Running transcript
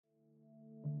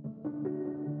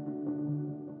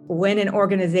when an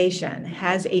organization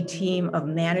has a team of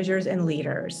managers and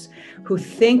leaders who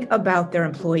think about their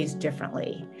employees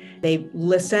differently, they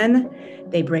listen,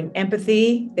 they bring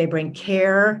empathy, they bring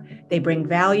care, they bring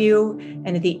value,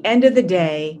 and at the end of the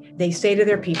day, they say to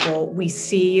their people, we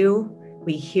see you,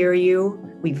 we hear you,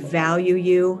 we value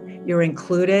you, you're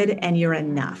included, and you're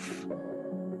enough.